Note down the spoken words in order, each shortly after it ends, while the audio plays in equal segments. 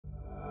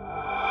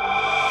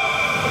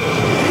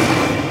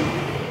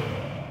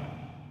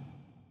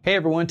Hey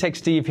everyone, Tech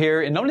Steve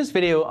here, and on this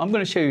video I'm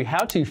going to show you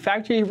how to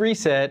factory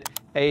reset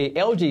a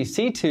LG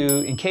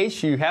C2 in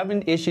case you're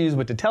having issues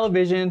with the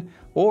television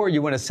or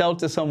you want to sell it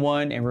to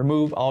someone and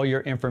remove all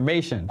your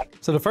information.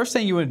 So the first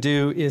thing you want to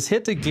do is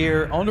hit the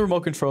gear on the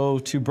remote control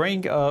to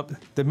bring up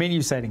the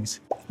menu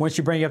settings. Once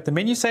you bring up the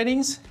menu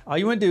settings, all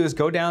you want to do is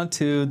go down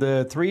to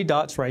the three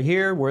dots right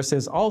here where it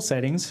says all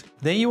settings.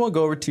 Then you want to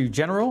go over to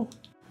general,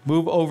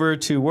 move over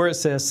to where it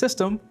says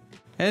system,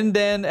 and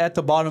then at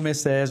the bottom it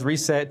says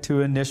reset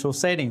to initial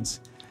settings.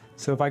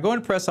 So if I go ahead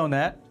and press on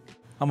that,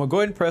 I'm gonna go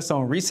ahead and press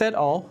on reset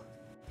all.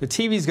 The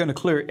TV is gonna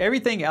clear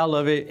everything out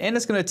of it, and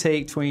it's gonna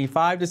take between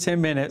 5 to 10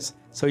 minutes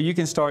so you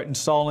can start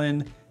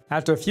installing.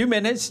 After a few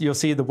minutes, you'll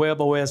see the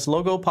WebOS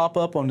logo pop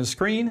up on the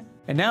screen.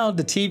 And now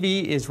the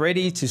TV is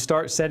ready to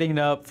start setting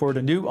up for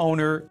the new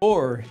owner,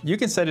 or you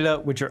can set it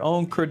up with your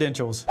own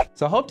credentials.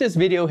 So I hope this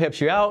video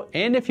helps you out.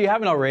 And if you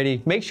haven't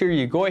already, make sure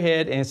you go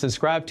ahead and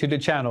subscribe to the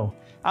channel.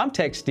 I'm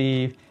Tech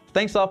Steve.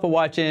 Thanks a lot for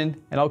watching,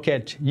 and I'll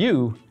catch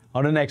you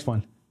on the next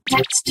one.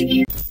 Tech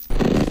Steve.